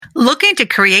Looking to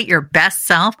create your best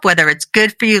self, whether it's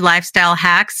good for you lifestyle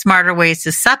hacks, smarter ways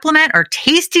to supplement, or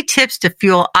tasty tips to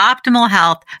fuel optimal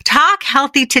health, Talk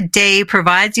Healthy Today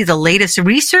provides you the latest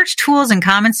research tools and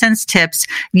common sense tips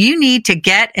you need to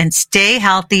get and stay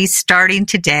healthy starting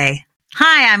today.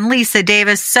 Hi, I'm Lisa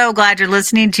Davis. So glad you're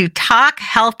listening to Talk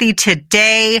Healthy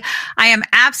Today. I am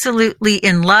absolutely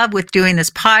in love with doing this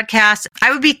podcast. I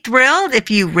would be thrilled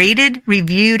if you rated,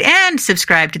 reviewed, and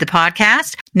subscribed to the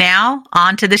podcast. Now,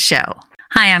 on to the show.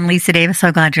 Hi, I'm Lisa Davis.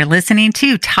 So glad you're listening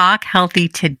to Talk Healthy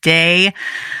Today.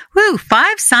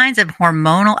 5 signs of a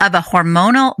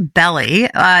hormonal belly.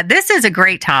 This is a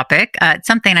great topic. It's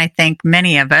something I think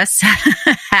many of us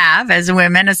have as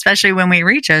women, especially when we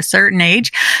reach a certain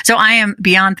age. So I am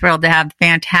beyond thrilled to have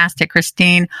fantastic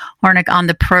Christine Hornick on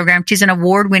the program. She's an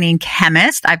award-winning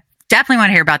chemist. I definitely want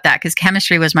to hear about that because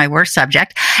chemistry was my worst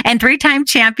subject. And 3-time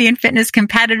champion fitness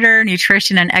competitor,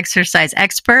 nutrition and exercise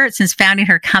expert. Since founding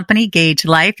her company, Gauge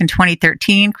Life, in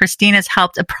 2013, Christine has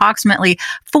helped approximately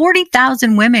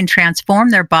 40,000 women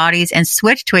transform their bodies and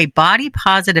switch to a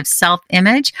body-positive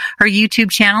self-image. Her YouTube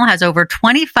channel has over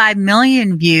 25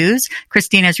 million views.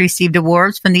 Christine has received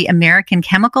awards from the American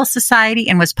Chemical Society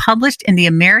and was published in the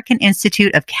American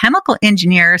Institute of Chemical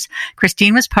Engineers.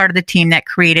 Christine was part of the team that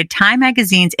created Time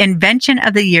Magazine's Invention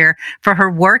of the Year for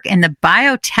her work in the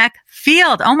biotech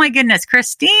field. Oh my goodness.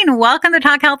 Christine, welcome to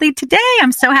Talk Healthy Today.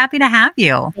 I'm so happy to have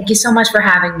you. Thank you so much for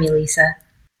having me, Lisa.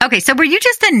 Okay, so were you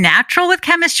just a natural with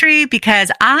chemistry? Because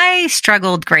I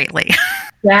struggled greatly.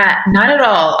 Yeah, not at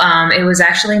all. It was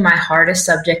actually my hardest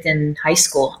subject in high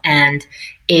school, and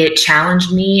it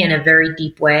challenged me in a very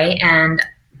deep way. And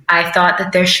I thought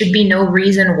that there should be no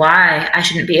reason why I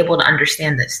shouldn't be able to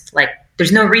understand this.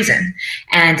 There's no reason.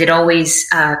 And it always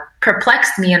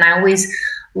perplexed me, and I always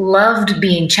loved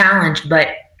being challenged, but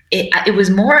it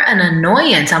was more an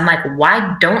annoyance. I'm like,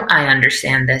 why don't I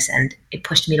understand this? And it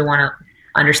pushed me to want to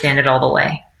understand it all the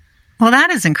way. Well, that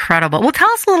is incredible. Well, tell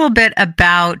us a little bit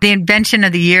about the Invention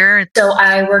of the Year. So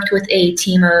I worked with a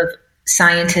team of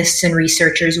scientists and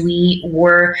researchers. We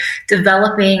were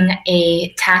developing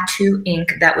a tattoo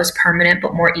ink that was permanent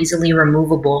but more easily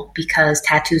removable because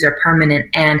tattoos are permanent.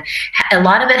 And a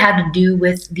lot of it had to do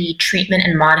with the treatment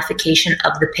and modification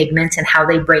of the pigments and how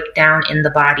they break down in the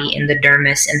body, in the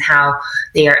dermis, and how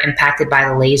they are impacted by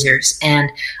the lasers. And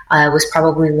it was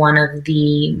probably one of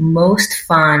the most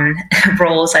fun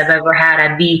roles I've ever had.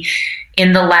 I'd be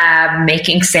in the lab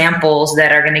making samples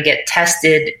that are going to get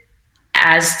tested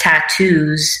as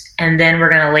tattoos, and then we're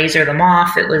going to laser them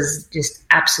off. It was just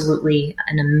absolutely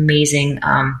an amazing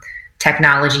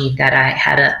technology that I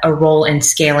had a role in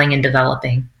scaling and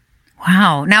developing.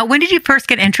 Wow. Now, when did you first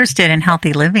get interested in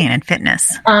healthy living and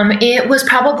fitness? It was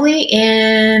probably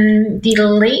in the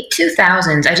late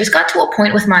 2000s. I just got to a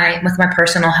point with my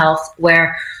personal health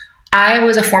where I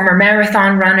was a former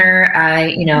marathon runner.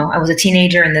 I was a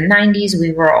teenager in the 90s.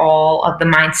 We were all of the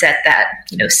mindset that,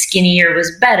 skinnier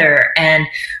was better and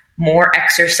more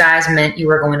exercise meant you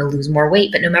were going to lose more weight.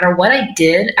 But no matter what I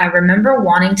did, I remember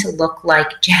wanting to look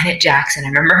like Janet Jackson. I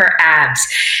remember her abs.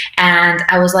 And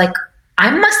I was like,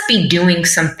 I must be doing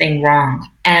something wrong.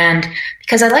 And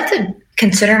because I like to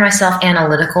consider myself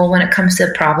analytical when it comes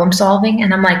to problem solving.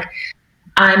 And I'm like,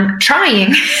 I'm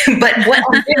trying, but what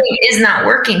I'm doing is not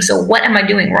working. So what am I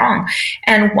doing wrong?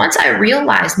 And once I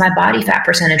realized my body fat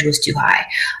percentage was too high,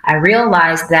 I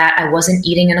realized that I wasn't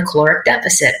eating in a caloric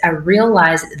deficit. I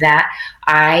realized that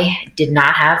I did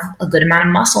not have a good amount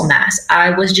of muscle mass.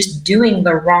 I was just doing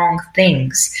the wrong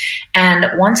things. And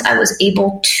once I was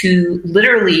able to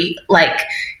literally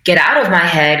get out of my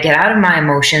head, get out of my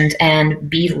emotions, and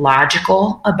be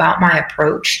logical about my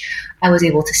approach, I was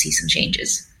able to see some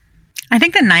changes. I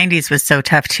think the 90s was so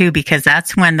tough too, because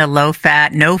that's when the low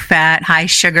fat, no fat, high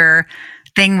sugar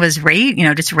thing was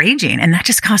just raging. And that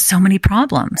just caused so many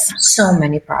problems. So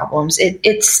many problems.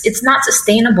 It's not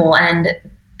sustainable. And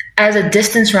as a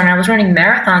distance runner, I was running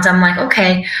marathons. I'm like,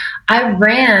 okay, I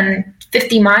ran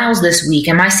 50 miles this week.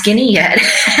 Am I skinny yet?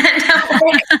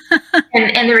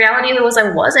 and the reality was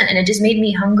I wasn't. And it just made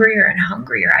me hungrier and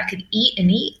hungrier. I could eat and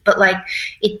eat, but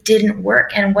it didn't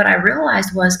work. And what I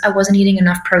realized was I wasn't eating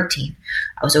enough protein.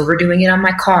 I was overdoing it on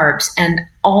my carbs, and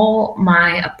all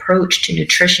my approach to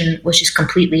nutrition was just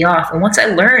completely off. And once I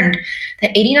learned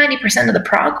that 80-90% of the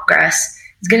progress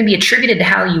is going to be attributed to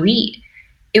how you eat,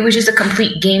 it was just a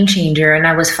complete game changer. And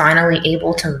I was finally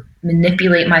able to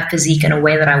manipulate my physique in a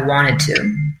way that I wanted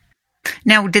to.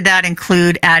 Now, did that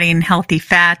include adding healthy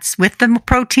fats with the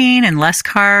protein and less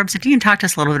carbs? If you can talk to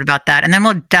us a little bit about that, and then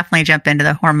we'll definitely jump into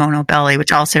the hormonal belly,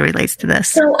 which also relates to this.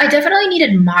 So I definitely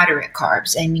needed moderate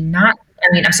carbs.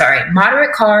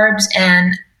 Moderate carbs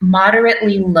and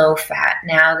moderately low fat.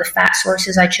 Now, the fat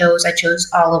sources I chose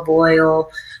olive oil,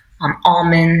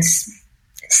 almonds,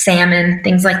 salmon,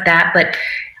 things like that. But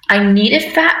I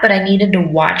needed fat, but I needed to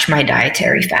watch my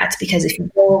dietary fats, because if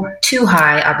you go too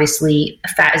high, obviously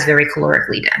fat is very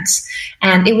calorically dense.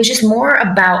 And it was just more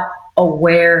about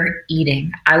aware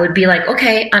eating. I would be like,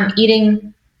 okay, I'm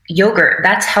eating yogurt.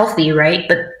 That's healthy, right?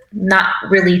 But not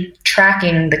really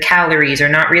tracking the calories, or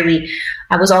not really.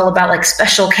 I was all about like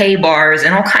Special K bars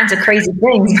and all kinds of crazy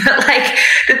things. But like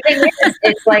the thing is,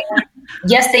 it's like,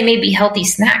 yes, they may be healthy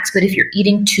snacks, but if you're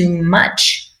eating too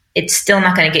much, it's still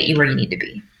not going to get you where you need to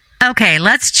be. Okay,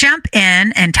 let's jump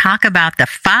in and talk about the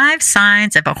 5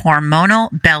 signs of a hormonal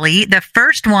belly. The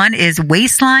first one is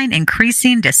waistline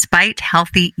increasing despite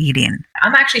healthy eating.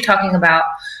 I'm actually talking about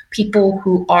people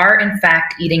who are in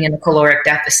fact eating in a caloric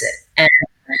deficit,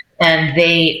 and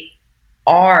they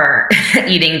are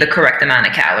eating the correct amount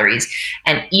of calories.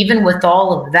 And even with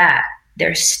all of that,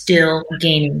 they're still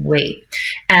gaining weight.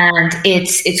 And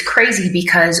it's crazy,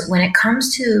 because when it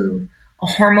comes to a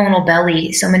hormonal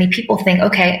belly, so many people think,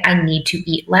 okay, I need to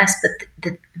eat less, but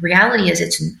the reality is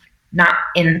it's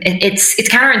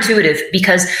counterintuitive,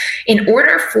 because in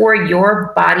order for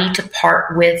your body to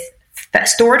part with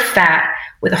stored fat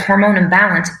with a hormone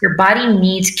imbalance, your body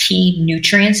needs key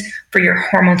nutrients for your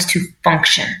hormones to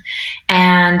function.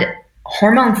 And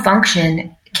hormone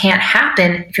function can't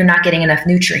happen if you're not getting enough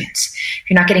nutrients. If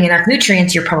you're not getting enough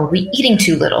nutrients, you're probably eating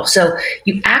too little. So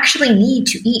you actually need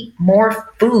to eat more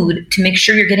food to make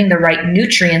sure you're getting the right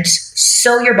nutrients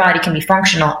so your body can be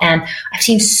functional. And I've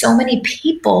seen so many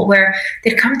people where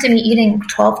they've come to me eating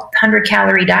 1,200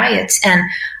 calorie diets, and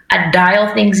I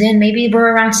dial things in, maybe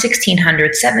we're around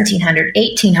 1,600, 1,700,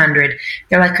 1,800.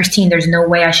 They're like, Christine, there's no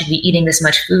way I should be eating this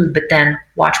much food. But then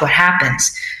watch what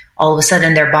happens. All of a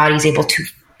sudden, their body's able to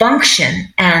function.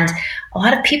 And a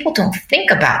lot of people don't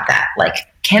think about that. Like,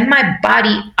 can my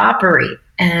body operate?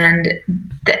 And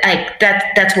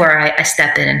that's where I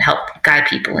step in and help guide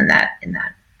people in that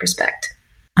respect.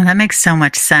 Oh, that makes so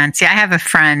much sense. Yeah, I have a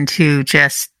friend who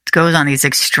just goes on these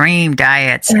extreme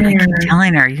diets, and I keep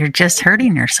telling her, you're just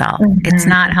hurting yourself. It's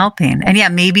not helping. And yeah,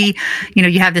 maybe,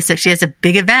 you have this, she has a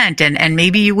big event, and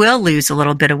maybe you will lose a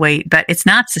little bit of weight, but it's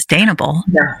not sustainable.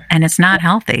 No. And it's not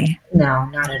healthy. No,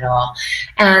 not at all.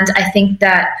 And I think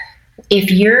that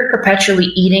if you're perpetually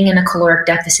eating in a caloric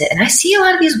deficit, and I see a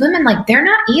lot of these women, like, they're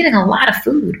not eating a lot of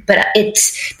food, but the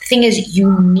thing is,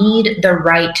 you need the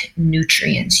right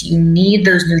nutrients. You need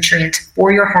those nutrients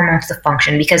for your hormones to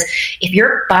function, because if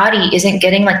your body isn't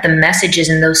getting like the messages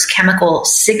and those chemical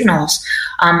signals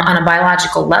on a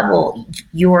biological level,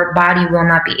 your body will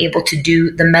not be able to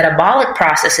do the metabolic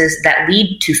processes that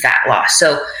lead to fat loss.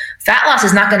 So fat loss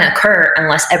is not going to occur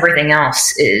unless everything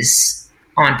else is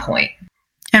on point.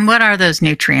 And what are those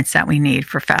nutrients that we need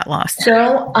for fat loss?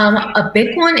 So a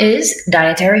big one is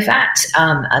dietary fats.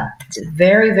 It's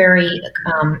very, very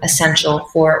essential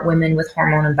for women with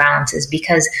hormone imbalances,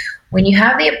 because when you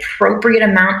have the appropriate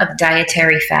amount of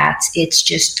dietary fats, it's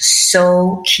just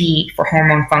so key for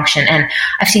hormone function. And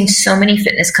I've seen so many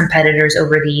fitness competitors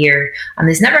over the year.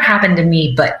 This never happened to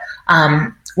me, but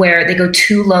where they go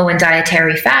too low in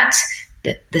dietary fats,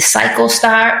 the cycle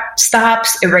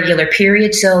stops, irregular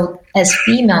periods. So as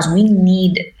females, we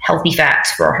need healthy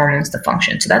fats for our hormones to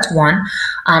function. So that's one.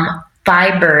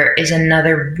 Fiber is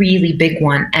another really big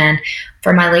one. And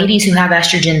for my ladies who have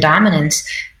estrogen dominance,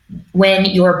 when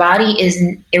your body is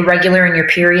irregular in your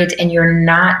periods and you're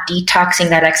not detoxing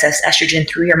that excess estrogen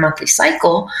through your monthly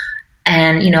cycle,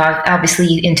 and,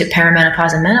 obviously into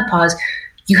perimenopause and menopause,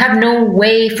 you have no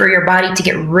way for your body to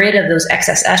get rid of those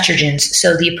excess estrogens.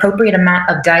 So the appropriate amount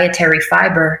of dietary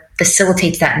fiber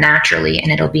facilitates that naturally,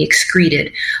 and it'll be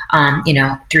excreted,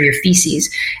 through your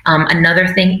feces. Another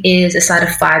thing is, aside of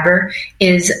fiber,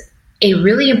 is a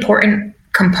really important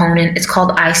component. It's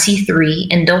called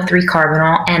IC3, indole-3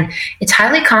 carbinol, and it's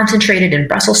highly concentrated in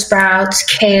Brussels sprouts,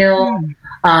 kale,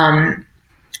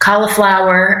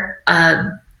 cauliflower,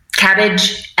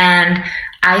 cabbage, and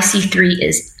IC3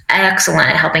 is excellent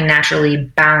at helping naturally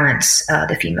balance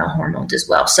the female hormones as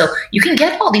well. So you can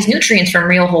get all these nutrients from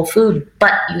real whole food,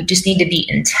 but you just need to be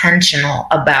intentional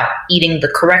about eating the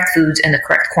correct foods and the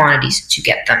correct quantities to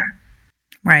get them.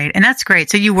 Right. And that's great.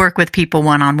 So you work with people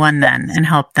one-on-one then and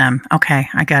help them. Okay.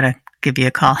 I got to give you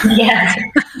a call. Yes.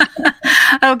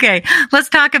 Okay. Let's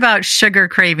talk about sugar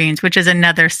cravings, which is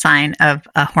another sign of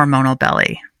a hormonal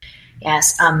belly.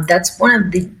 Yes. That's one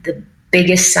of the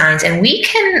biggest signs, and we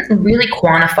can really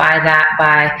quantify that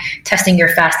by testing your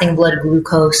fasting blood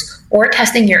glucose or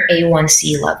testing your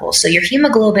A1C levels. So your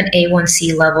hemoglobin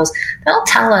A1C levels, they'll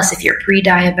tell us if you're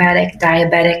pre-diabetic,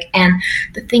 diabetic. And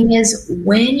the thing is,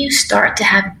 when you start to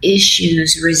have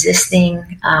issues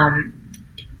resisting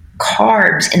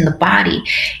carbs in the body,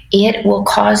 it will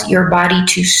cause your body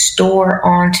to store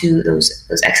onto those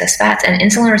excess fats. And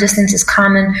insulin resistance is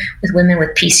common with women with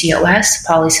PCOS,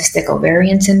 polycystic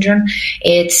ovarian syndrome.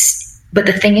 But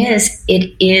the thing is,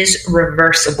 it is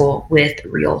reversible with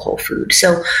real whole food.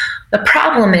 So the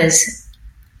problem is,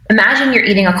 imagine you're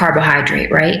eating a carbohydrate,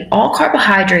 right? All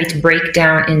carbohydrates break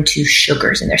down into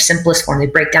sugars in their simplest form. They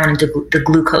break down into the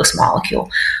glucose molecule.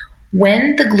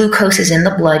 When the glucose is in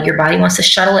the blood, your body wants to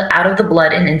shuttle it out of the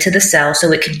blood and into the cell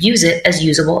so it could use it as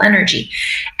usable energy.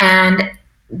 And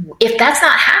if that's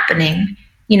not happening,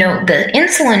 the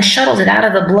insulin shuttles it out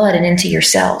of the blood and into your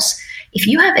cells. If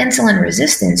you have insulin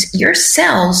resistance, your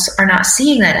cells are not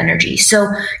seeing that energy. So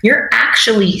you're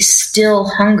actually still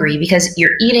hungry because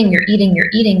you're eating,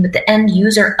 but the end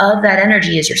user of that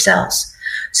energy is your cells.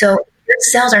 So if your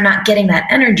cells are not getting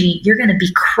that energy, you're going to be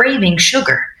craving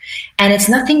sugar. And it's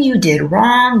nothing you did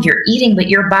wrong. You're eating, but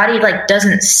your body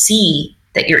doesn't see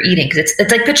that you're eating. Because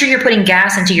it's like, picture you're putting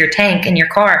gas into your tank in your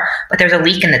car, but there's a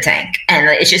leak in the tank and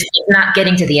it's not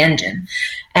getting to the engine.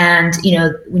 And,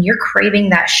 when you're craving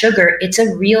that sugar, it's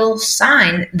a real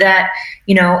sign that,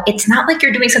 it's not like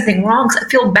you're doing something wrong. So I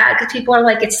feel bad because people are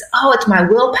like, it's my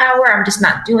willpower. I'm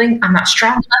not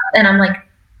strong enough. And I'm like,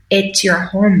 it's your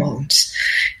hormones,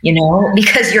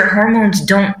 because your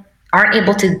hormones aren't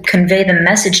able to convey the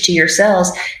message to your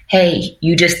cells, hey,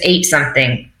 you just ate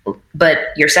something. But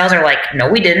your cells are like, no,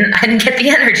 we didn't. I didn't get the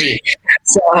energy.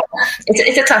 So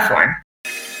it's a tough one.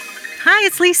 Hi,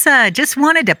 it's Lisa. Just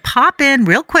wanted to pop in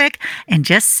real quick and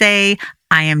just say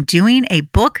I am doing a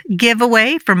book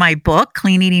giveaway for my book,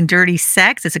 Clean Eating Dirty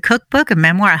Sex. It's a cookbook, a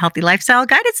memoir, a healthy lifestyle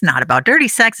guide. It's not about dirty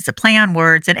sex. It's a play on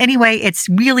words. And anyway, it's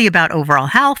really about overall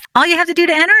health. All you have to do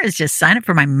to enter is just sign up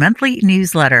for my monthly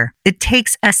newsletter. It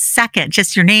takes a second.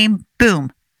 Just your name,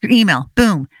 boom. Your email,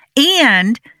 boom.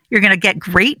 And you're going to get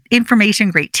great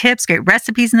information, great tips, great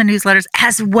recipes in the newsletters,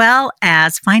 as well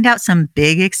as find out some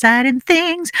big, exciting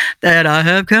things that I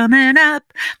have coming up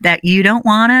that you don't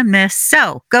want to miss.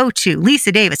 So go to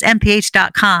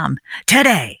lisadavismph.com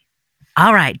today.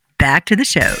 All right, back to the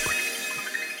show.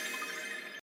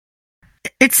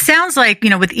 It sounds like,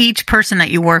 with each person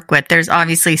that you work with, there's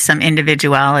obviously some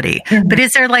individuality. Mm-hmm. But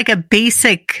is there a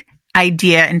basic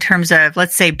idea in terms of,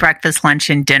 let's say, breakfast, lunch,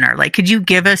 and dinner? Could you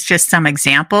give us just some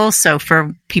examples? So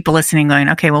for people listening going,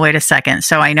 okay, well, wait a second.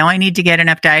 So I know I need to get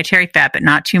enough dietary fat, but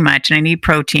not too much. And I need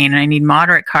protein and I need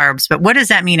moderate carbs. But what does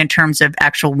that mean in terms of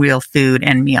actual real food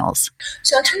and meals?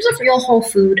 So in terms of real whole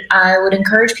food, I would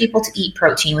encourage people to eat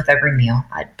protein with every meal.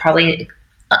 I'd probably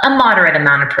a moderate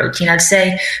amount of protein. I'd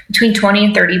say between 20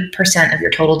 and 30% of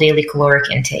your total daily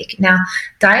caloric intake. Now,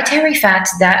 dietary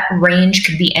fats, that range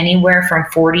could be anywhere from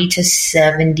 40 to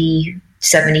 70,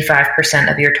 75%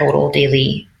 of your total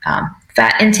daily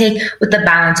fat intake, with the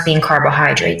balance being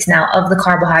carbohydrates. Now, of the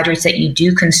carbohydrates that you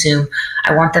do consume,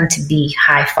 I want them to be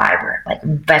high fiber, like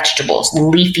vegetables,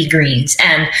 leafy greens.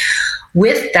 And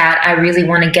with that, I really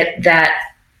want to get that,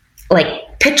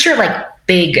 picture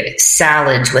big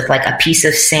salads with a piece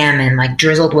of salmon,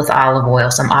 drizzled with olive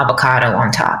oil, some avocado on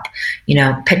top.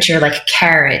 Picture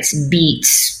carrots,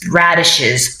 beets,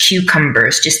 radishes,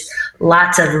 cucumbers, just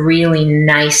lots of really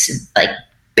nice,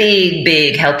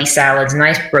 big, healthy salads,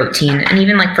 nice protein. And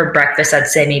even for breakfast, I'd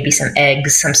say maybe some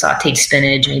eggs, some sauteed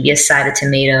spinach, maybe a side of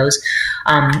tomatoes,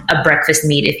 a breakfast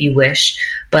meat if you wish,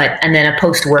 and then a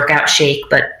post-workout shake,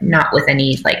 but not with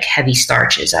any heavy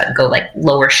starches. I'd go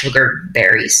lower sugar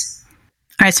berries.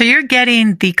 All right, so you're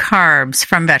getting the carbs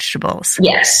from vegetables.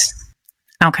 Yes.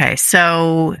 Okay,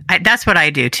 so that's what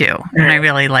I do too, and I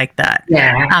really like that.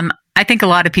 Yeah. I think a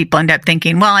lot of people end up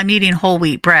thinking, well, I'm eating whole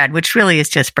wheat bread, which really is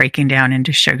just breaking down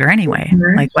into sugar anyway,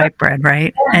 like white bread,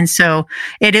 right? Yeah. And so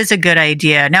it is a good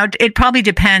idea. Now, it probably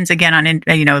depends, again, on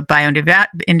by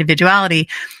individuality,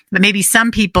 but maybe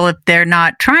some people, if they're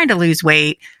not trying to lose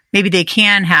weight, maybe they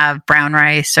can have brown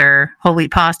rice or whole wheat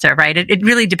pasta, right? It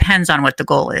really depends on what the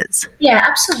goal is. Yeah,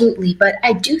 absolutely. But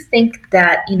I do think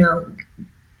that,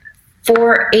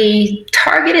 for a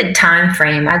targeted time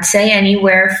frame, I'd say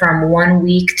anywhere from 1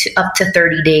 week to up to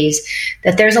 30 days,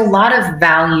 that there's a lot of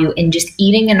value in just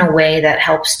eating in a way that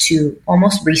helps to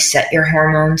almost reset your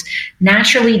hormones,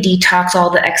 naturally detox all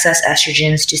the excess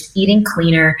estrogens, just eating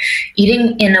cleaner,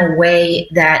 eating in a way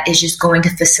that is just going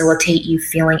to facilitate you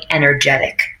feeling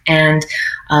energetic. And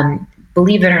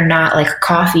believe it or not, like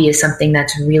coffee is something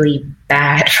that's really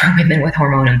bad for women with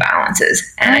hormone imbalances.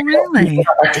 And I know people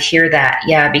don't like to hear that.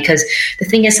 Yeah, because the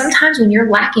thing is, sometimes when you're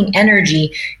lacking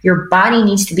energy, your body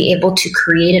needs to be able to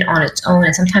create it on its own.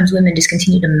 And sometimes women just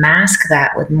continue to mask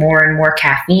that with more and more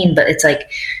caffeine. But it's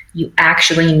like you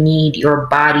actually need your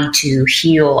body to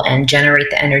heal and generate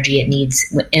the energy it needs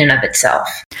in and of itself.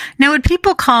 Now, would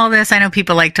people call this, I know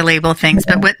people like to label things,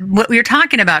 but what you're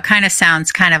talking about kind of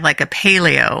sounds kind of like a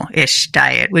paleo-ish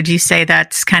diet. Would you say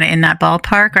that's kind of in that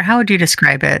ballpark, or how would you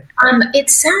describe it? It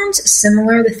sounds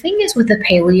similar. The thing is with the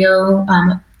paleo,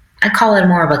 I call it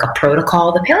more of like a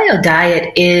protocol. The paleo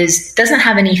diet doesn't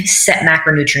have any set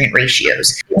macronutrient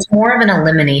ratios. It's more of an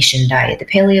elimination diet. The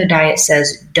paleo diet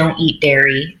says don't eat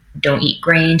dairy, don't eat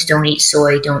grains, don't eat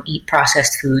soy, don't eat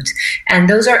processed foods. And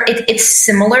those are, it's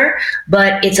similar,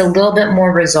 but it's a little bit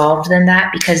more resolved than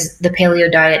that, because the paleo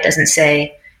diet doesn't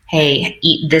say, hey,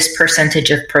 eat this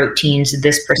percentage of proteins,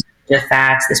 this percentage of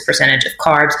fats, this percentage of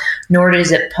carbs, nor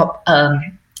does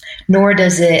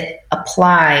it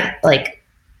apply like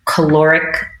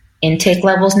caloric intake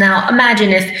levels. Now,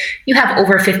 imagine if you have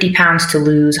over 50 pounds to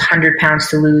lose, 100 pounds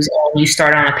to lose, and you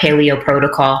start on a paleo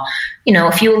protocol.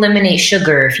 If you eliminate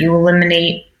sugar, if you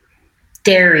eliminate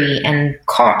dairy and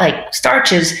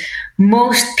starches,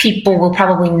 most people will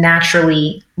probably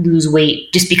naturally lose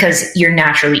weight just because you're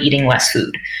naturally eating less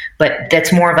food. But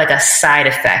that's more of like a side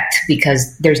effect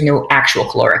because there's no actual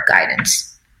caloric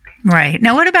guidance. Right.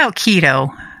 Now, what about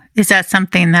keto? Is that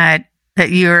something that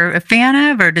you're a fan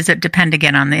of, or does it depend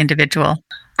again on the individual?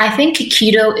 I think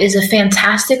keto is a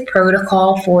fantastic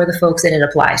protocol for the folks that it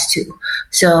applies to.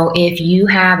 So if you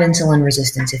have insulin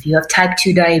resistance, if you have type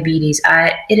 2 diabetes,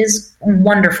 it is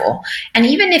wonderful. And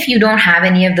even if you don't have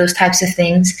any of those types of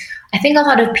things, I think a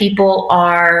lot of people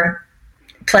are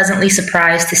pleasantly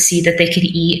surprised to see that they could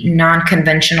eat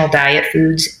non-conventional diet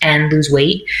foods and lose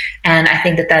weight. And I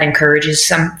think that encourages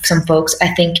some folks.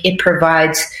 I think it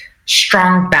provides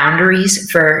strong boundaries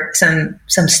for some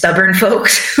stubborn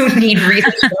folks who need really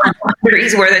strong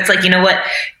boundaries, where it's like, you know what,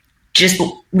 just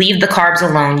leave the carbs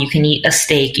alone. You can eat a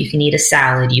steak, you can eat a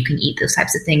salad, you can eat those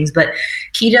types of things. But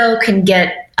keto can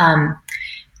get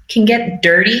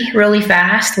dirty really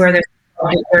fast, where there's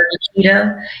dirty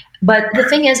keto. But the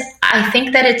thing is, I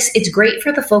think that it's great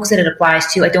for the folks that it applies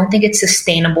to. I don't think it's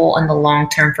sustainable in the long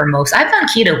term for most. I've done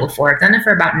keto before. I've done it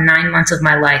for about 9 months of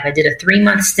my life. I did a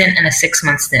 3-month stint and a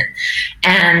 6-month stint.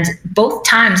 And both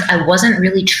times I wasn't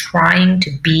really trying to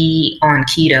be on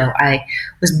keto. I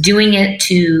was doing it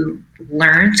to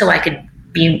learn so I could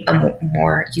be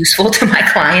more useful to my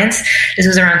clients. This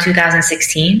was around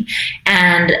 2016.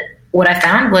 And what I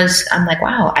found was, I'm like,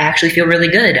 wow, I actually feel really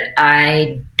good.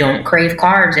 I don't crave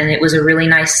carbs. And it was a really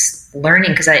nice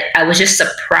learning, because I was just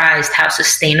surprised how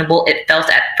sustainable it felt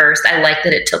at first. I liked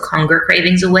that it took hunger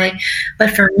cravings away. But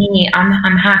for me, I'm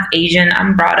half Asian.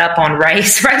 I'm brought up on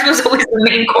rice. Rice was always the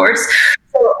main course.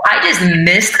 So I just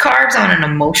missed carbs on an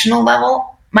emotional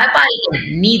level. My body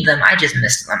didn't need them. I just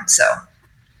missed them. So.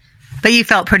 But you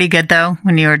felt pretty good, though,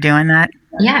 when you were doing that?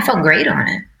 Yeah, I felt great on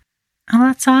it. Oh,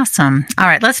 that's awesome. All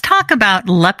right, let's talk about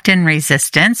leptin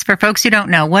resistance. For folks who don't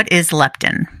know, what is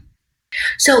leptin?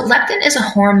 So leptin is a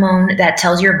hormone that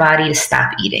tells your body to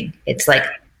stop eating. It's like,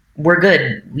 we're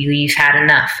good. We've had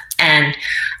enough. And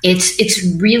it's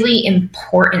really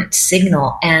important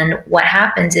signal. And what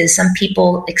happens is some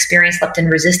people experience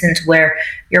leptin resistance where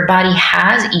your body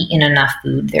has eaten enough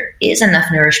food. There is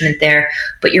enough nourishment there,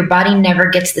 but your body never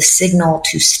gets the signal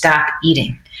to stop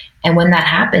eating. And when that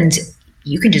happens,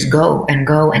 you can just go and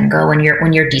go and go when you're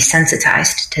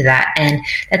desensitized to that. And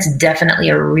that's definitely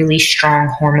a really strong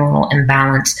hormonal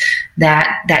imbalance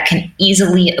that can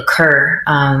easily occur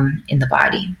in the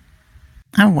body.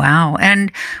 Oh, wow.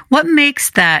 And what makes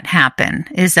that happen?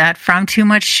 Is that from too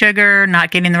much sugar,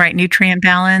 not getting the right nutrient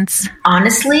balance?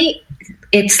 Honestly,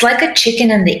 it's like a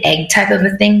chicken and the egg type of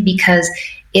a thing, because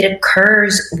it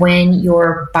occurs when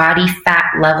your body fat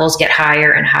levels get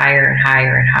higher and higher and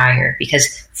higher and higher, because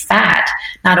fat,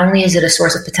 not only is it a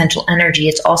source of potential energy,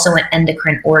 it's also an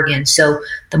endocrine organ. So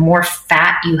the more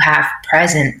fat you have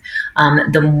present,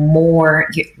 the more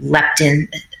leptin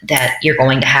that you're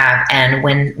going to have. And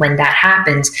when that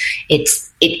happens,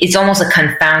 it's almost a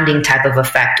confounding type of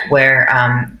effect where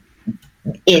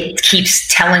it keeps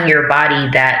telling your body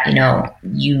that,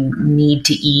 you need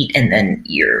to eat, and then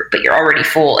you're already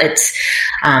full. It's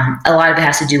a lot of it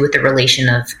has to do with the relation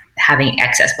of having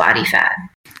excess body fat.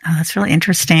 Oh, that's really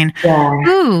interesting. Yeah.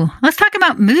 Ooh, let's talk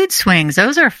about mood swings.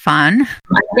 Those are fun.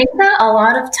 I think that a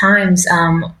lot of times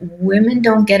women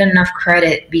don't get enough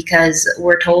credit because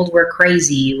we're told we're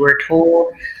crazy. We're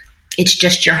told it's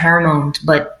just your hormones,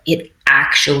 but it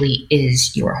actually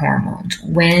is your hormones.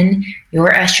 When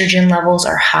your estrogen levels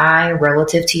are high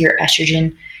relative to your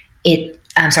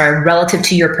relative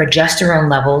to your progesterone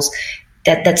levels,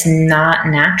 that's not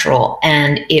natural,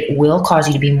 and it will cause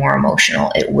you to be more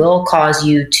emotional. It will cause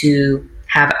you to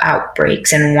have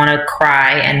outbreaks and want to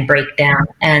cry and break down.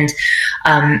 And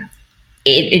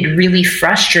it really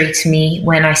frustrates me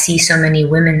when I see so many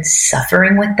women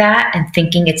suffering with that and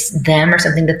thinking it's them or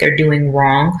something that they're doing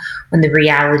wrong, when the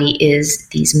reality is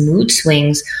these mood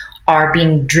swings are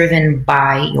being driven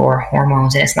by your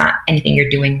hormones, and it's not anything you're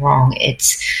doing wrong.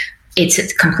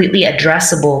 It's completely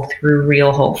addressable through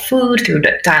real whole food, through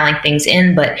dialing things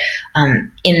in. But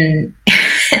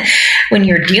when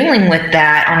you're dealing with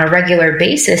that on a regular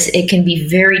basis, it can be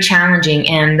very challenging.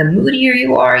 And the moodier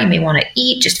you are, you may want to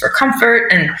eat just for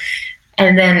comfort,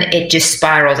 and then it just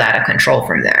spirals out of control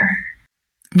from there.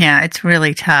 Yeah, it's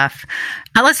really tough.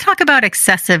 Let's talk about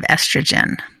excessive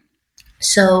estrogen.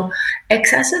 So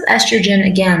excessive estrogen,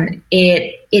 again,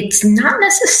 it's not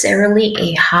necessarily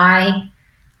a high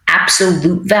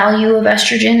absolute value of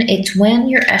estrogen. It's when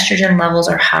your estrogen levels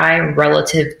are high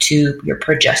relative to your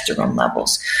progesterone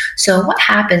levels. So what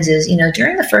happens is,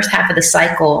 during the first half of the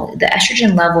cycle, the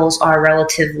estrogen levels are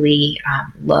relatively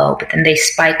low, but then they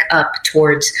spike up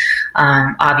towards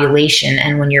ovulation.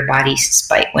 And when your body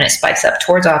when it spikes up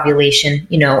towards ovulation,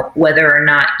 whether or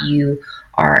not your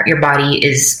body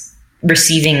is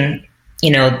receiving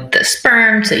the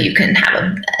sperm so you can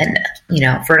have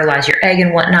fertilize your egg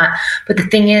and whatnot. But the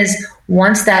thing is,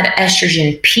 once that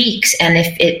estrogen peaks, and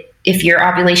if your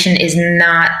ovulation is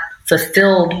not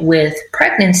fulfilled with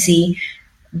pregnancy,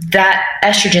 that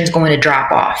estrogen is going to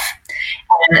drop off.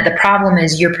 And the problem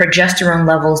is your progesterone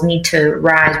levels need to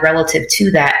rise relative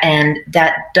to that. And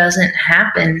that doesn't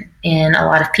happen in a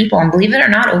lot of people. And believe it or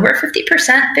not, over 50%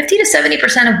 to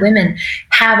 70% of women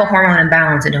have a hormone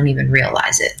imbalance and don't even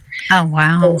realize it. Oh,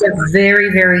 wow. So it's a very,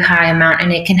 very high amount.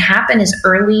 And it can happen as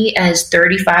early as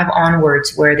 35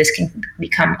 onwards, where this can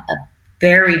become a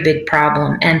very big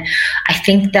problem. And I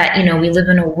think that, we live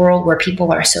in a world where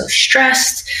people are so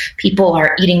stressed. People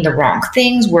are eating the wrong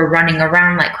things. We're running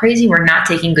around like crazy. We're not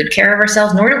taking good care of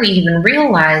ourselves, nor do we even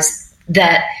realize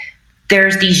that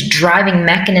there's these driving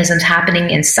mechanisms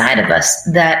happening inside of us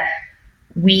that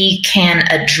we can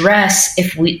address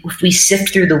if we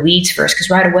sift through the weeds first.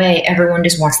 Because right away, everyone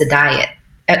just wants the diet.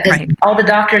 Right. All the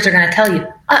doctors are going to tell you,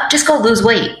 just go lose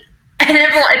weight. And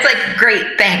everyone, it's like,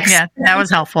 great, thanks. Yeah, that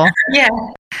was helpful. Yeah.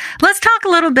 Let's talk a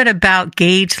little bit about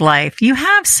Gage Life. You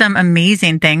have some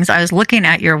amazing things. I was looking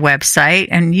at your website,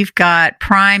 and you've got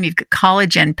Prime, you've got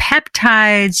collagen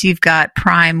peptides, you've got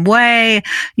Prime Whey,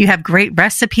 you have great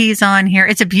recipes on here.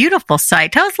 It's a beautiful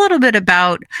site. Tell us a little bit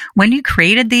about when you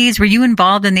created these. Were you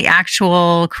involved in the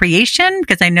actual creation?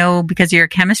 Because I know because of your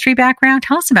chemistry background.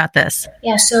 Tell us about this.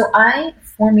 Yeah, so I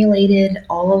formulated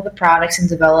all of the products and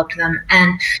developed them.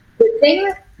 And the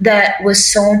thing that was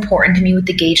so important to me with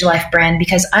the Gage Life brand,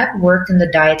 because I've worked in the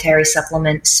dietary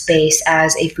supplement space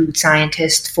as a food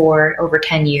scientist for over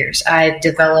 10 years. I've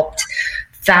developed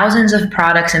thousands of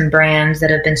products and brands that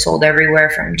have been sold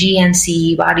everywhere from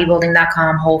GNC,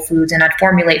 bodybuilding.com, Whole Foods, and I'd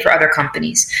formulate for other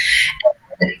companies.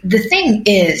 The thing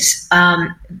is,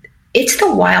 it's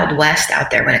the Wild West out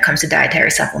there when it comes to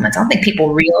dietary supplements. I don't think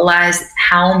people realize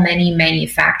how many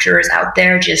manufacturers out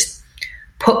there just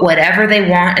put whatever they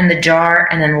want in the jar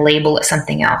and then label it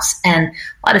something else. And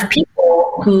a lot of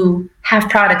people who have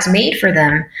products made for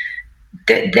them,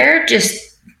 they're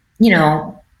just,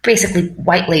 basically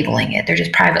white labeling it. They're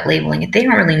just private labeling it. They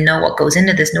don't really know what goes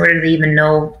into this, nor do they even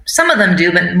know. Some of them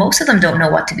do, but most of them don't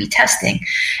know what to be testing.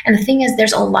 And the thing is,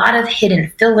 there's a lot of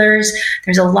hidden fillers.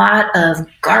 There's a lot of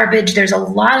garbage. There's a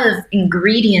lot of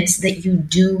ingredients that you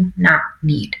do not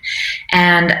need.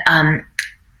 And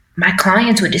my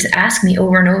clients would just ask me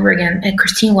over and over again, hey,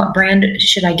 Christine, what brand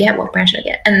should I get? What brand should I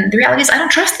get? And the reality is I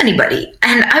don't trust anybody.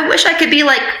 And I wish I could be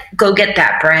like, go get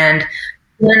that brand,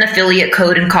 an affiliate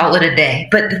code and call it a day.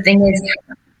 But the thing is,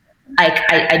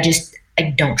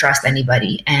 I don't trust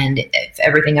anybody. And if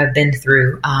everything I've been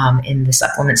through in the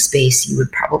supplement space, you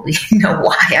would probably know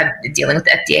why I've been dealing with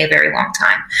the FDA a very long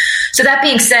time. So that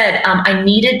being said, I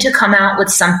needed to come out with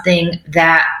something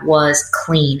that was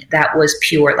clean, that was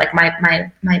pure. Like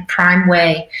my Prime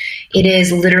Whey, it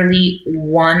is literally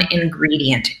one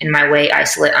ingredient in my whey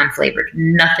isolate unflavored,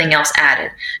 nothing else added.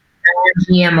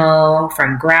 GMO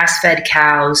from grass-fed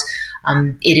cows.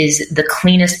 It is the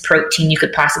cleanest protein you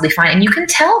could possibly find. And you can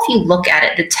tell if you look at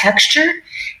it, the texture,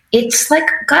 it's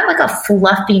got a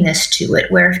fluffiness to it,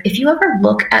 where if you ever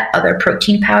look at other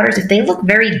protein powders, if they look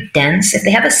very dense, if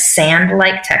they have a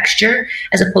sand-like texture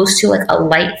as opposed to like a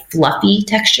light, fluffy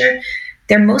texture,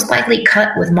 they're most likely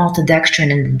cut with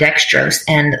maltodextrin and dextrose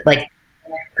and like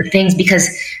the things, because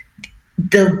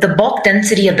the bulk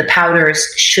density of the powders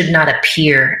should not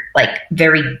appear like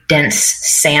very dense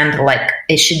sand, like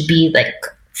it should be like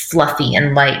fluffy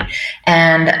and light.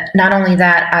 And not only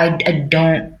that, I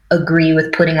don't agree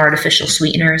with putting artificial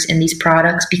sweeteners in these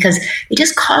products because they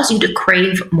just cause you to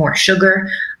crave more sugar.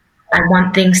 I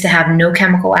want things to have no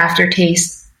chemical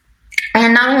aftertaste.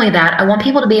 And not only that, I want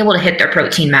people to be able to hit their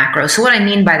protein macros. So what I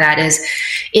mean by that is,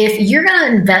 if you're going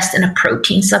to invest in a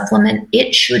protein supplement,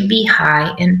 it should be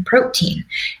high in protein.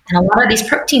 And a lot of these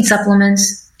protein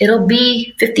supplements, it'll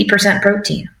be 50%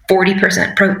 protein,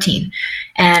 40% protein.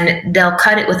 And they'll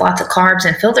cut it with lots of carbs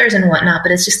and filters and whatnot.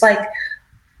 But it's just like,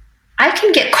 I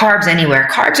can get carbs anywhere.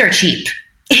 Carbs are cheap.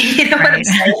 You know what I'm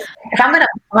saying? If I'm going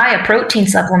to buy a protein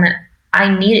supplement,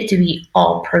 I need it to be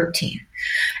all protein.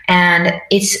 And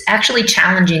it's actually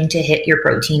challenging to hit your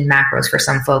protein macros for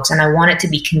some folks. And I want it to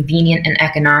be convenient and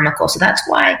economical. So that's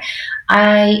why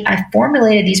I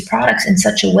formulated these products in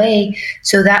such a way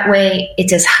so that way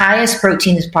it's as high as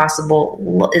protein as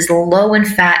possible, is low in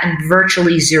fat, and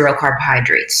virtually zero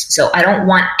carbohydrates. So I don't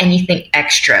want anything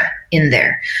extra in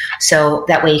there. So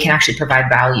that way you can actually provide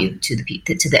value to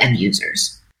the end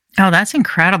users. Oh, that's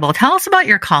incredible. Tell us about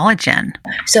your collagen.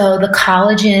 So the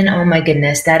collagen, oh my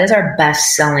goodness, that is our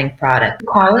best selling product.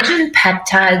 Collagen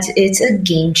peptides, it's a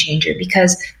game changer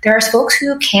because there are folks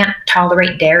who can't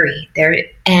tolerate dairy.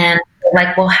 And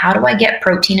like, well, how do I get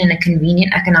protein in a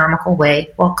convenient, economical way?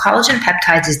 Well, collagen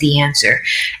peptides is the answer.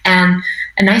 And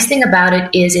a nice thing about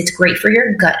it is it's great for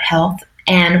your gut health.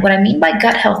 And what I mean by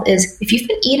gut health is if you've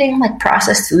been eating like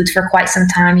processed foods for quite some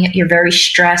time, you're very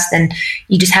stressed and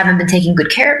you just haven't been taking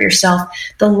good care of yourself,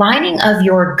 the lining of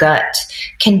your gut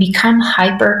can become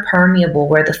hyperpermeable,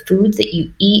 where the foods that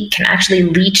you eat can actually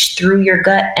leach through your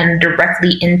gut and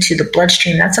directly into the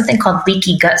bloodstream. That's something called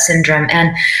leaky gut syndrome.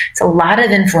 And it's a lot of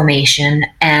inflammation,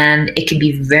 and it can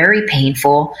be very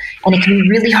painful, and it can be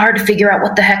really hard to figure out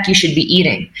what the heck you should be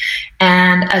eating.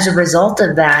 And as a result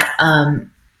of that,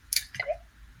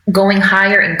 going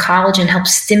higher in collagen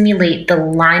helps stimulate the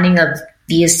lining of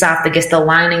the esophagus, the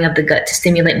lining of the gut, to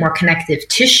stimulate more connective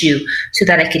tissue so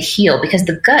that it could heal, because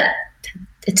the gut,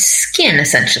 it's skin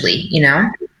essentially, you know?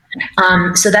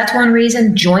 So that's one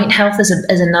reason. Joint health is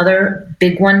another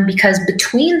big one, because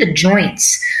between the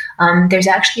joints, there's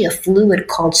actually a fluid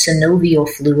called synovial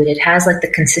fluid. It has like the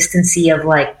consistency of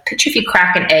like, picture if you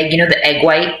crack an egg, you know, the egg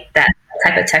white, that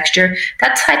type of texture.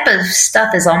 That type of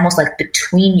stuff is almost like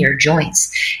between your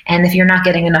joints. And if you're not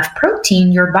getting enough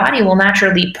protein, your body will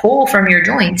naturally pull from your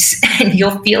joints and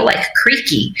you'll feel like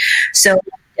creaky. So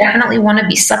definitely want to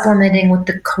be supplementing with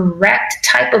the correct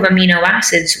type of amino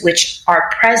acids, which are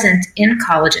present in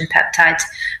collagen peptides,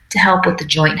 to help with the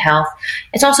joint health.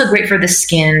 It's also great for the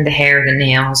skin, the hair, the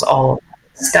nails, all of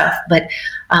that stuff. But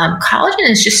collagen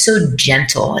is just so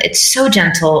gentle. It's so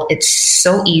gentle. It's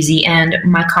so easy. And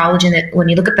my collagen, when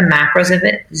you look at the macros of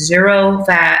it, 0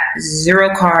 fat, 0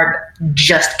 carb,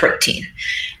 just protein.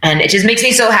 And it just makes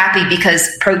me so happy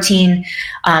because protein,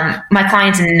 my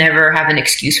clients never have an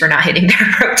excuse for not hitting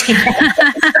their protein.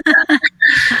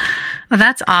 Well,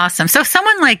 that's awesome. So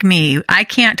someone like me, I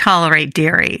can't tolerate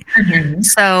dairy.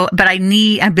 Mm-hmm. But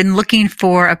I've been looking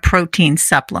for a protein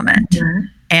supplement. Mm-hmm.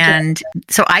 And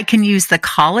so I can use the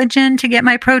collagen to get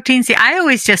my protein. See, I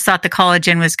always just thought the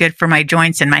collagen was good for my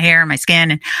joints and my hair and my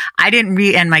skin, and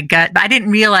and my gut, but I didn't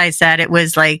realize that it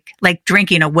was like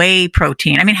drinking a whey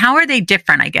protein. I mean, how are they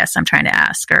different? I guess I'm trying to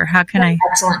ask, or how can I?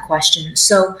 Excellent question.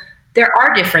 So there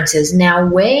are differences. Now,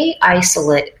 whey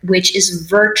isolate, which is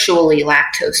virtually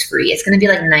lactose free, it's going to be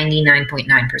like 99.9%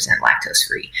 lactose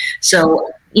free.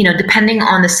 So, you know, depending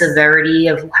on the severity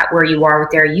of where you are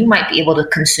with dairy, you might be able to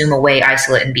consume a whey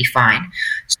isolate and be fine,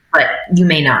 but you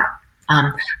may not.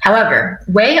 However,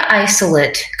 whey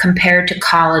isolate compared to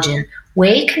collagen,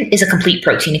 whey is a complete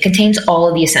protein. It contains all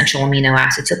of the essential amino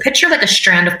acids. So picture like a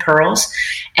strand of pearls,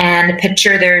 and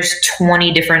picture there's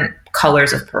 20 different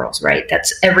colors of pearls, right?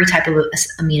 That's every type of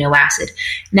amino acid.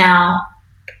 Now,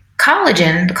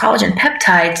 collagen, the collagen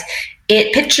peptides,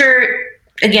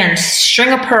 again,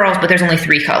 string of pearls, but there's only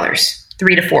 3 colors,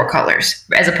 3 to 4 colors,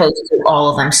 as opposed to all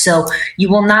of them. So you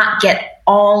will not get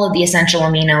all of the essential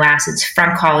amino acids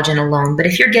from collagen alone. But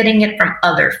if you're getting it from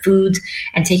other foods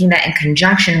and taking that in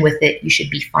conjunction with it, you should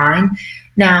be fine.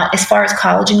 Now, as far as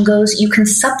collagen goes, you can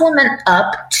supplement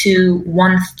up to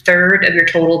 1/3 of your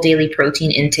total daily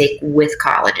protein intake with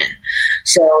collagen.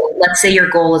 So let's say your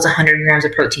goal is 100 grams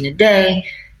of protein a day.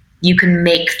 You can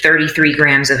make 33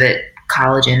 grams of it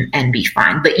collagen and be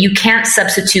fine. But you can't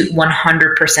substitute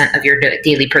 100% of your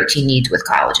daily protein needs with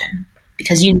collagen,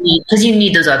 because you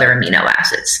need those other amino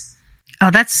acids. Oh,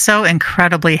 that's so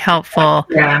incredibly helpful.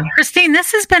 Yeah. Christine,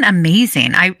 this has been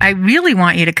amazing. I really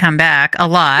want you to come back a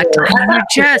lot. You're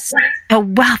just a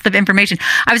wealth of information.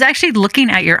 I was actually looking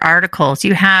at your articles.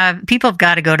 People have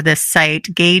got to go to this site,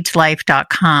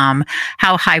 gagelife.com,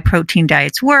 how high protein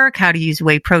diets work, how to use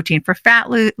whey protein for fat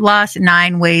loss,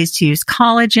 9 ways to use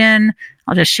collagen.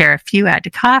 I'll just share a few. Add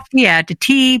to coffee, add to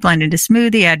tea, blend into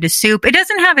smoothie, add to soup. It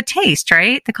doesn't have a taste,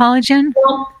 right? The collagen?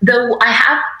 Well, though I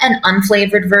have an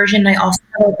unflavored version. I also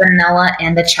have a vanilla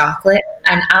and a chocolate.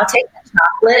 And I'll take the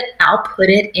chocolate, I'll put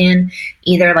it in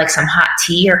either like some hot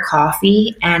tea or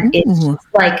coffee. And it's just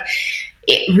like,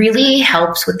 it really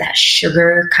helps with that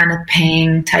sugar kind of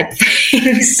pang type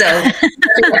thing. So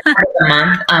a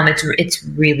month, it's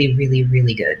really, really,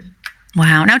 really good.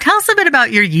 Wow. Now tell us a bit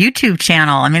about your YouTube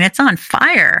channel. I mean, it's on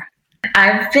fire.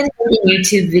 I've been making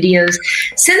YouTube videos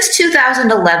since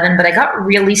 2011, but I got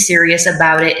really serious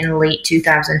about it in late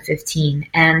 2015.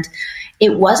 And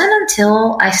it wasn't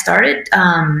until I started,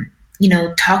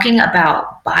 talking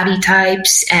about body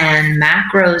types and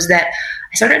macros that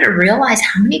I started to realize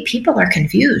how many people are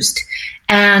confused.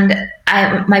 And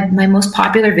my most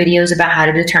popular video is about how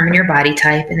to determine your body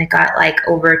type, and it got like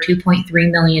over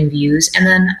 2.3 million views. And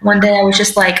then one day I was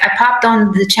just like, I popped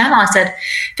on the channel. I said,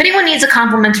 if anyone needs a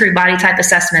complimentary body type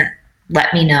assessment,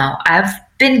 let me know. I've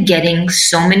been getting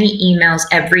so many emails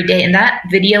every day. And that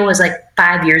video was like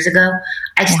 5 years ago.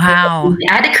 I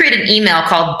had to create an email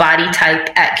called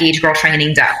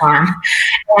bodytype@gagegirltraining.com.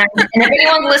 And if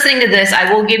anyone's listening to this,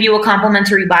 I will give you a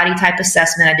complimentary body type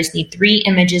assessment. I just need 3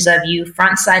 images of you,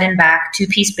 front, side, and back,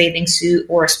 2-piece bathing suit,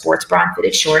 or a sports bra and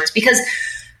fitted shorts, because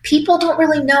people don't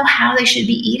really know how they should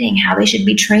be eating, how they should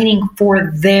be training for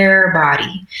their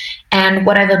body. And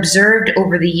what I've observed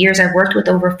over the years, I've worked with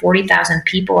over 40,000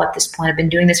 people at this point, I've been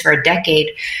doing this for a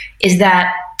decade, is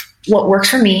that what works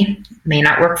for me may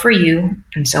not work for you,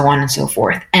 and so on and so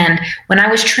forth. And when I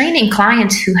was training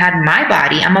clients who had my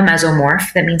body, I'm a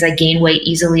mesomorph. That means I gain weight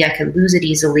easily. I could lose it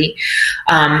easily.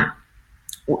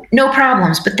 No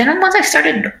problems. But then once I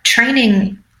started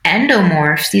training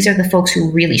endomorphs, these are the folks who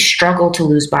really struggle to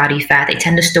lose body fat. They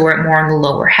tend to store it more in the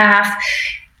lower half.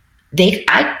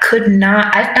 I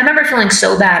remember feeling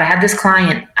so bad. I had this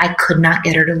client, I could not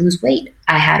get her to lose weight.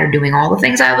 I had her doing all the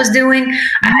things I was doing.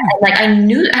 I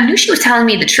knew she was telling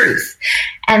me the truth.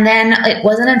 And then it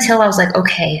wasn't until I was like,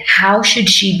 okay, how should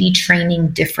she be training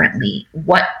differently?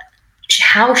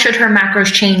 How should her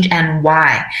macros change and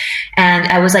why? And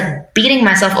I was like beating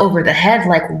myself over the head.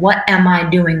 Like, what am I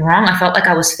doing wrong? I felt like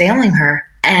I was failing her.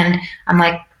 And I'm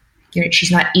like,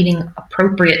 she's not eating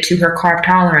appropriate to her carb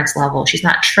tolerance level. She's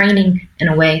not training in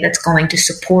a way that's going to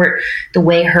support the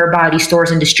way her body stores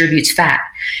and distributes fat.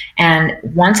 And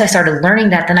once I started learning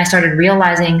that, then I started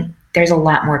realizing there's a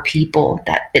lot more people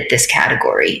that fit this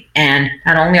category. And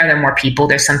not only are there more people,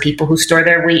 there's some people who store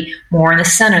their weight more in the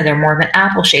center. They're more of an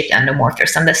apple-shaped endomorph.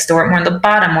 There's some that store it more in the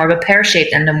bottom, more of a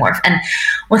pear-shaped endomorph. And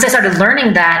once I started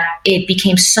learning that, it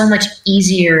became so much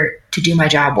easier to do my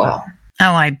job well.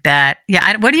 Oh, I bet.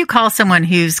 Yeah. What do you call someone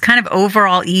who's kind of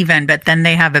overall even, but then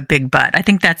they have a big butt? I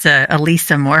think that's a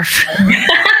Lisa-morph.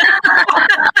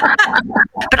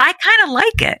 But I kind of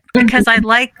like it because I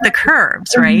like the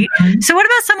curves, right? So what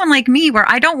about someone like me where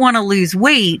I don't want to lose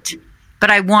weight, but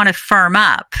I want to firm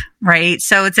up, right?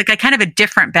 So it's like a kind of a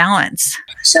different balance.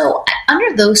 So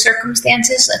under those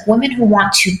circumstances, like women who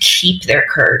want to keep their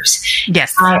curves,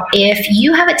 yes. If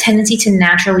you have a tendency to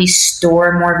naturally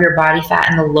store more of your body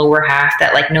fat in the lower half,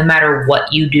 that like no matter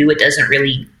what you do, it doesn't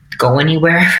really go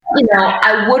anywhere.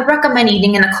 I would recommend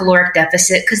eating in a caloric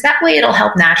deficit because that way it'll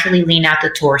help naturally lean out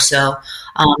the torso.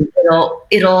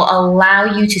 It'll allow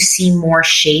you to see more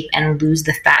shape and lose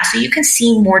the fat. So you can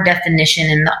see more definition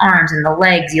in the arms and the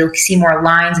legs. You'll see more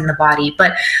lines in the body.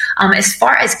 But as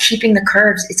far as keeping the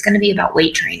curves, it's going to be about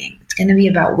weight training. It's going to be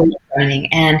about weight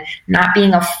training and not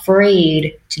being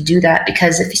afraid to do that,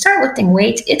 because if you start lifting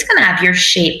weights, it's going to have your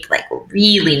shape like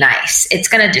really nice. It's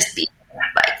going to just be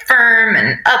like firm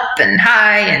and up and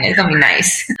high, and it's gonna be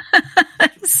nice.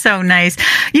 So nice.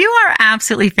 You are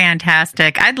absolutely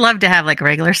fantastic. I'd love to have like a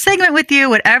regular segment with you,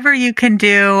 whatever you can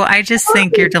do. I just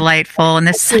think you're delightful and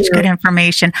there's such good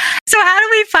information. So how do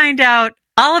we find out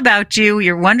all about you,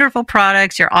 your wonderful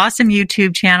products, your awesome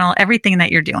YouTube channel, everything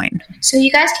that you're doing? So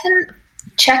you guys can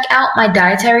check out my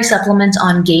dietary supplements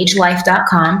on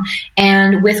gagelife.com,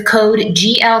 and with code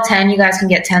GL10 you guys can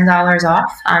get $10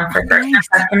 off for first-time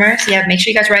customers. Yeah, make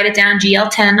sure you guys write it down,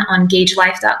 GL10 on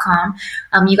gagelife.com.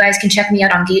 You guys can check me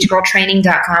out on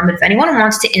gagegirltraining.com, but if anyone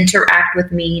wants to interact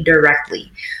with me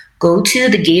directly, go to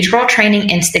the Gage Girl Training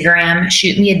Instagram,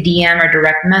 shoot me a DM or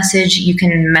direct message. You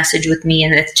can message with me,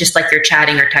 and it's just like you're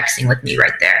chatting or texting with me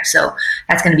right there. So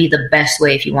that's going to be the best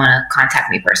way if you want to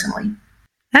contact me personally.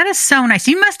 That is so nice.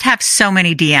 You must have so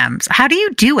many DMs. How do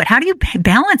you do it? How do you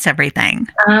balance everything?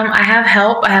 I have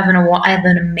help. I have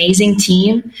an amazing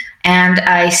team, and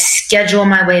I schedule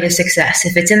my way to success.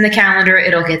 If it's in the calendar,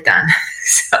 it'll get done.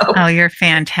 Oh, you're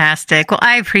fantastic. Well,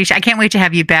 I can't wait to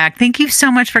have you back. Thank you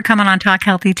so much for coming on Talk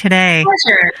Healthy today.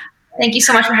 Pleasure. Thank you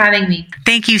so much for having me.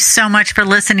 Thank you so much for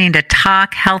listening to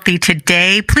Talk Healthy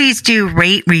today. Please do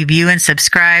rate, review, and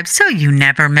subscribe so you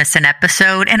never miss an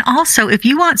episode. And also, if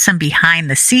you want some behind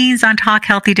the scenes on Talk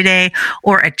Healthy today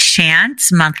or a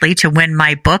chance monthly to win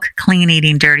my book, Clean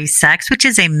Eating Dirty Sex, which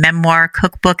is a memoir,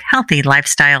 cookbook, healthy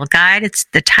lifestyle guide.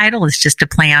 The title is just a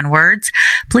play on words.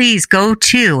 Please go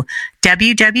to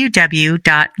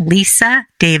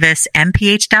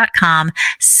www.lisadavismph.com.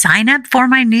 Sign up for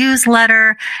my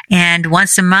newsletter, and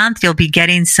once a month you'll be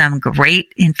getting some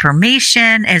great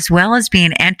information as well as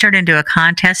being entered into a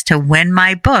contest to win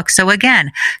my book. So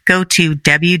again, go to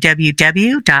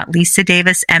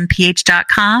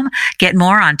www.lisadavismph.com. Get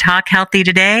more on Talk Healthy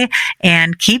today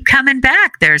and keep coming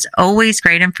back. There's always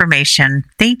great information.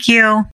 Thank you.